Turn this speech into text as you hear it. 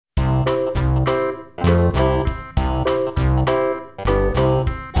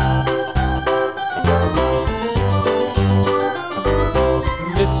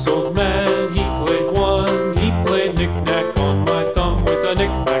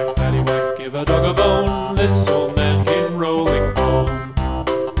give a dog a bone. This old man came rolling home.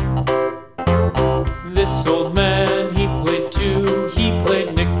 This old man, he played too. He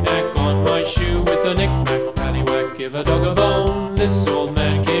played knick-knack on my shoe. With a knick-knack, paddywhack, give a dog a bone. This old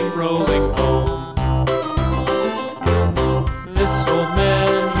man came rolling home. This old man,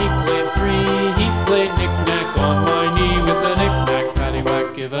 he played three. He played knick-knack on my knee. With a knick-knack,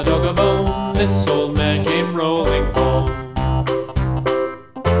 paddywhack, give a dog a bone. This old man came rolling home.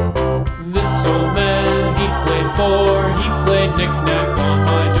 This old man, he played four. He played knick-knack on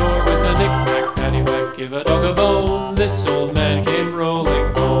my door. With a knick-knack, paddywhack, give a dog a bone. This old man came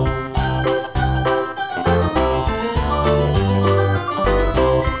rolling home.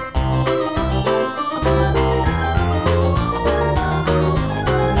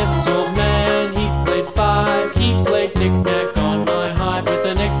 This old man, he played five. He played knick-knack on my hive. With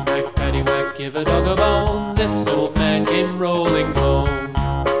a knick-knack, paddywhack, give a dog a bone. This old man came rolling home.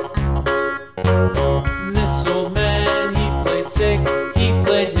 This old man, he played six. He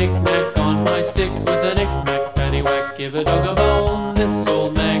played knick-knack on my sticks. With a knick-knack, paddywhack, give a dog a bone. This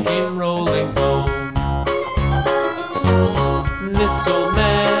old man came rolling home. This old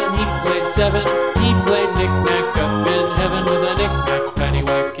man, he played seven. He played knick-knack up in heaven. With a knick-knack,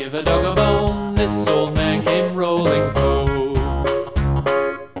 paddywhack, give a dog a bone. This old man came rolling home.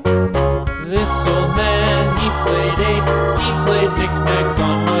 This old man, he played eight. He played knick-knack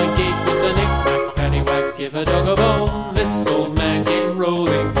on